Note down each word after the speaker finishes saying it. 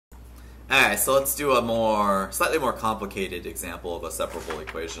Alright, so let's do a slightly more complicated example of a separable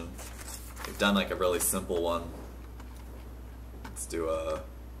equation. We've done like a really simple one. Let's do a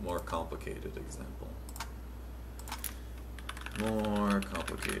more complicated example. More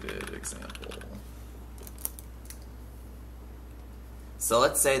complicated example. So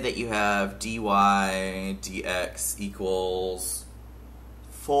let's say that you have dy dx equals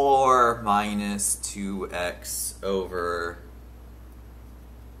 4 minus 2x over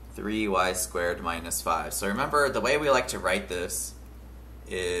 3y squared minus 5. So remember, the way we like to write this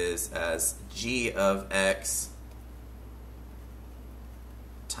is as g of x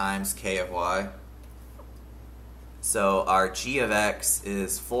times k of y. So our g of x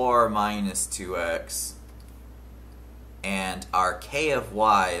is 4 minus 2x, and our k of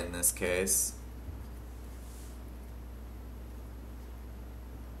y in this case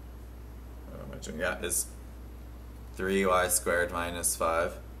is 3y squared minus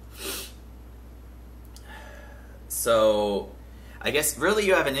 5. So I guess really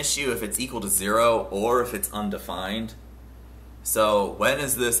you have an issue if it's equal to 0 or if it's undefined. So when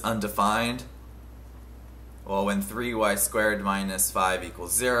is this undefined? Well, when 3y squared minus 5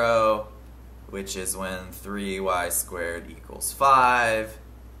 equals 0, which is when 3y squared equals 5,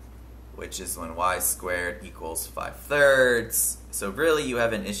 which is when y squared equals 5/3. So really you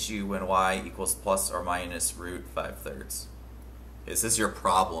have an issue when y equals plus or minus root 5/3. This is your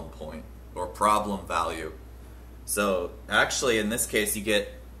problem point, or problem value. So actually in this case you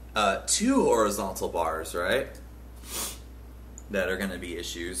get 2 horizontal bars, right? That are going to be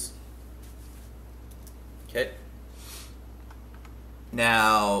issues. Okay.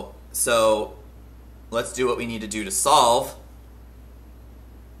 Now, so let's do what we need to do to solve.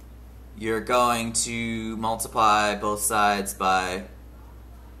 You're going to multiply both sides by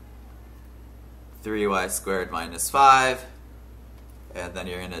 3y squared minus 5, and then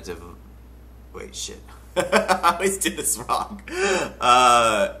you're going to wait, shit. I always do this wrong.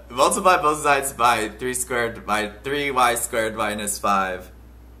 Multiply both sides by 3y squared minus 5,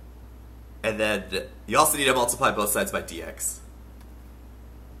 and then you also need to multiply both sides by dx.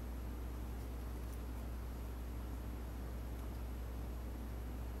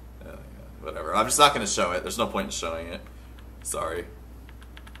 Whatever. I'm just not going to show it. There's no point in showing it. Sorry.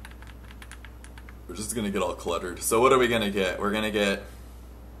 We're just going to get all cluttered. So what are we going to get? We're going to get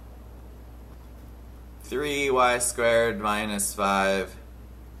 3y squared minus 5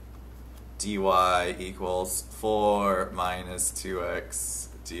 dy equals 4 minus 2x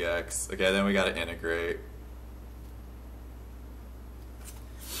dx. Okay, then we got to integrate.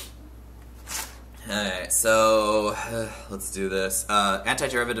 Alright, so let's do this.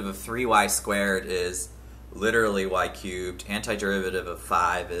 Antiderivative of 3y squared is literally y cubed. Antiderivative of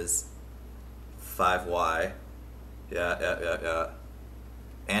 5 is 5y. Yeah.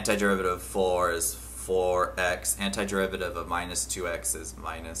 Antiderivative of 4 is 4x. Antiderivative of minus 2x is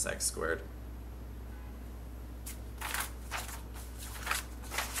minus x squared.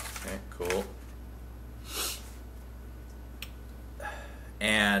 Okay, cool.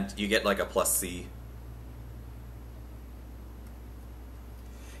 And you get like a plus c.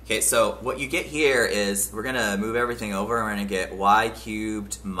 Okay, so what you get here is we're going to move everything over, and we're going to get y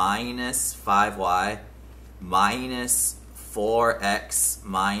cubed minus 5y minus 4x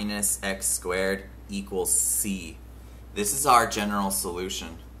minus x squared equals c. This is our general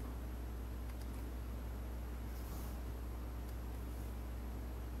solution.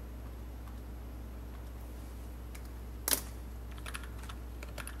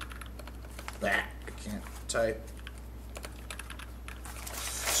 I can't type.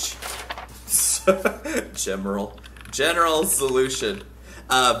 General solution.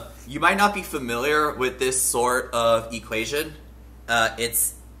 You might not be familiar with this sort of equation.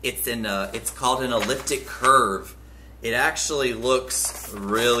 It's called an elliptic curve. It actually looks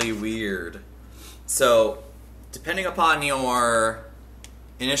really weird. So depending upon your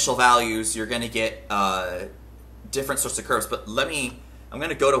initial values, you're going to get different sorts of curves. But I'm going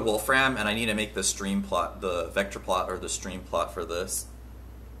to go to Wolfram, and I need to make the stream plot, the vector plot or the stream plot for this.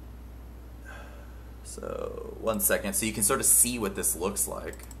 So 1 second, so you can sort of see what this looks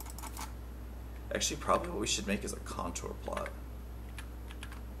like. Actually, probably what we should make is a contour plot.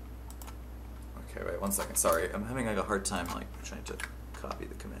 Okay, wait 1 second. Sorry, I'm having like a hard time like trying to copy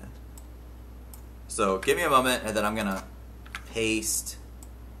the command. So give me a moment, and then I'm gonna paste.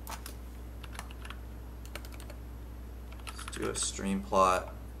 Let's do a stream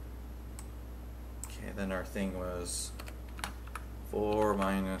plot. Okay, then our thing was 4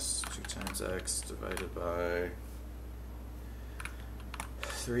 minus 2 times x divided by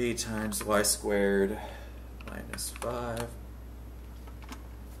 3 times y squared minus 5.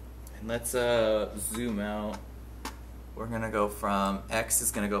 let's zoom out. We're going to go from, x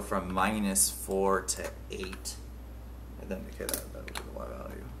is going to go from -4 to 8. And then, okay, that'll be the y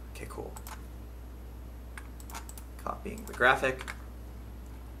value. Okay, cool. Copying the graphic.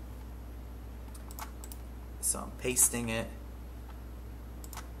 So I'm pasting it.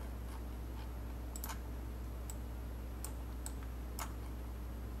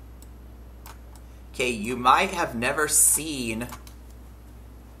 Okay, you might have never seen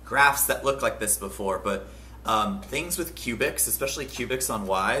graphs that look like this before, but things with cubics, especially cubics on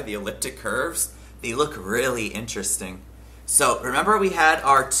y, the elliptic curves, they look really interesting. So remember we had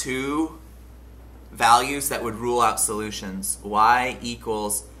our two values that would rule out solutions. Y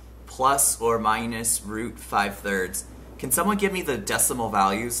equals plus or minus root 5/3. Can someone give me the decimal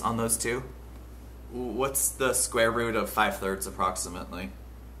values on those two? What's the square root of 5/3 approximately?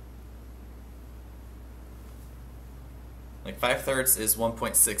 Like 5/3 is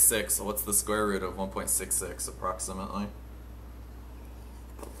 1.66, so what's the square root of 1.66 approximately?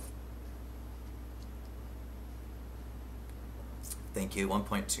 Thank you,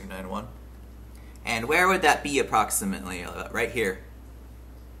 1.291. And where would that be approximately? Right here.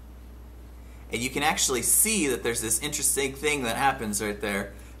 And you can actually see that there's this interesting thing that happens right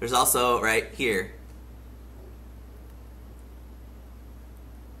there. There's also right here.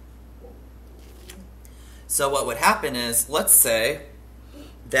 So what would happen is, let's say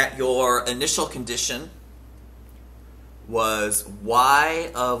that your initial condition was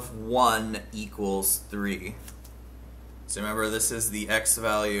y of 1 equals 3. So remember, this is the x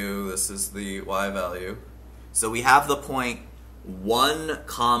value, this is the y value. So we have the point 1,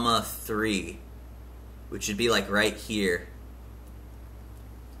 3, which would be like right here.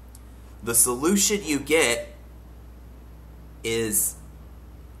 The solution you get is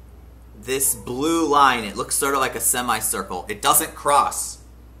this blue line. It looks sort of like a semicircle. It doesn't cross.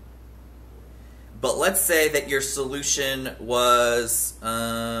 But let's say that your solution was,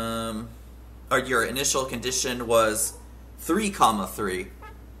 or your initial condition was 3, 3.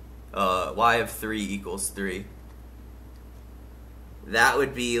 Y of 3 equals 3. That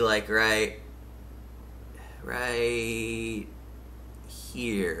would be like right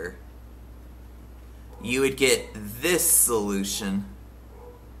here. You would get this solution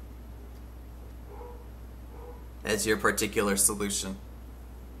as your particular solution.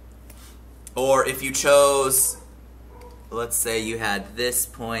 Or if you chose, let's say you had this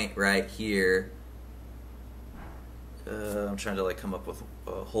point right here. I'm trying to like come up with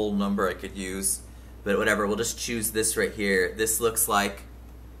a whole number I could use, but whatever, we'll just choose this right here. This looks like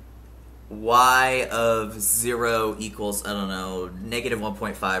y of 0 equals, I don't know, negative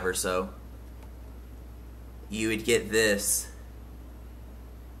 1.5 or so. You would get this.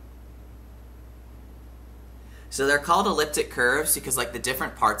 So they're called elliptic curves because like the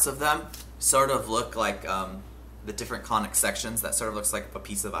different parts of them sort of look like the different conic sections. That sort of looks like a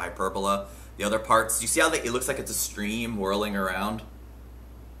piece of a hyperbola. The other parts, you see how it looks like it's a stream whirling around?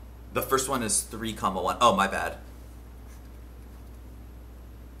 The first one is 3, 1. Oh, my bad.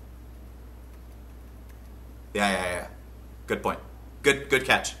 Yeah. Good point. Good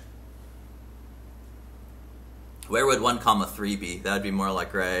catch. Where would 1, 3 be? That would be more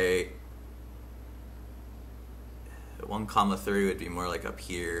like right. 1, 3 would be more like up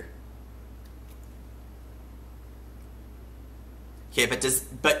here. Okay,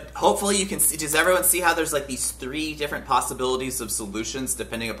 but hopefully you can see, does everyone see how there's like these 3 different possibilities of solutions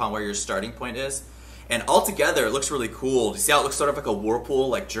depending upon where your starting point is? And altogether it looks really cool. Do you see how it looks sort of like a whirlpool,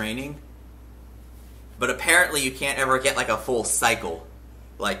 like draining? But apparently you can't ever get like a full cycle.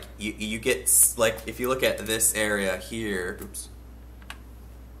 Like you get, like if you look at this area here, oops.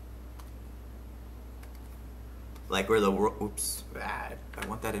 Like where the, oops, I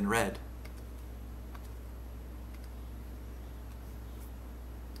want that in red.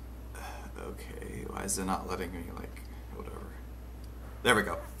 Okay, why is it not letting me, like, whatever. There we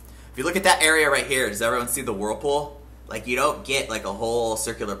go. If you look at that area right here, does everyone see the whirlpool? Like, you don't get, like, a whole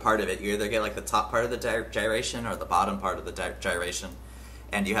circular part of it. You either get, like, the top part of the gyration or the bottom part of the gyration.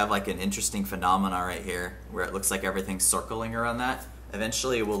 And you have, like, an interesting phenomena right here where it looks like everything's circling around that.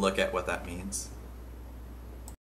 Eventually, we'll look at what that means.